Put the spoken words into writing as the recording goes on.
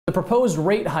The proposed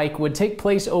rate hike would take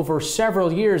place over several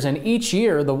years, and each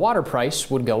year the water price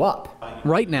would go up.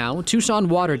 Right now, Tucson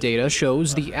Water data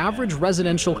shows the average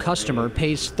residential customer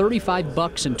pays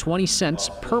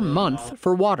 $35.20 per month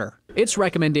for water. Its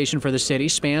recommendation for the city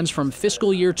spans from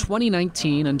fiscal year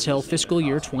 2019 until fiscal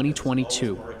year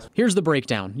 2022. Here's the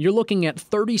breakdown. You're looking at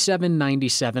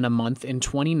 $37.97 a month in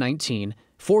 2019,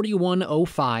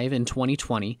 $41.05 in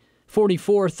 2020,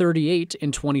 $44.38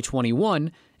 in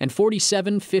 2021, and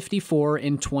 $47.54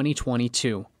 in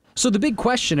 2022. So the big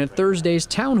question at Thursday's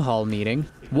town hall meeting,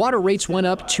 water rates went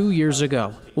up 2 years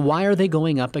ago. Why are they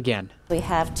going up again? We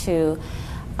have to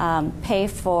pay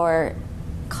for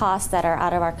costs that are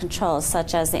out of our control,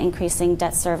 such as the increasing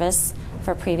debt service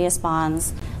for previous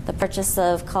bonds, the purchase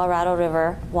of Colorado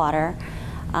River water,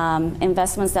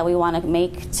 investments that we want to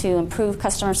make to improve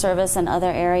customer service in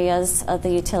other areas of the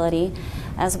utility,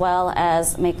 as well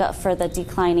as make up for the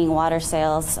declining water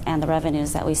sales and the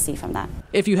revenues that we see from that.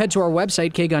 If you head to our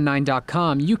website,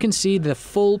 kgun9.com, you can see the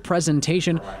full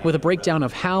presentation with a breakdown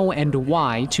of how and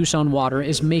why Tucson Water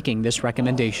is making this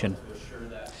recommendation.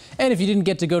 And if you didn't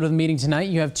get to go to the meeting tonight,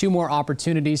 you have 2 more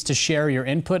opportunities to share your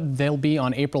input. They'll be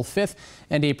on April 5th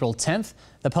and April 10th.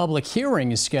 The public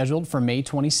hearing is scheduled for May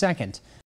 22nd.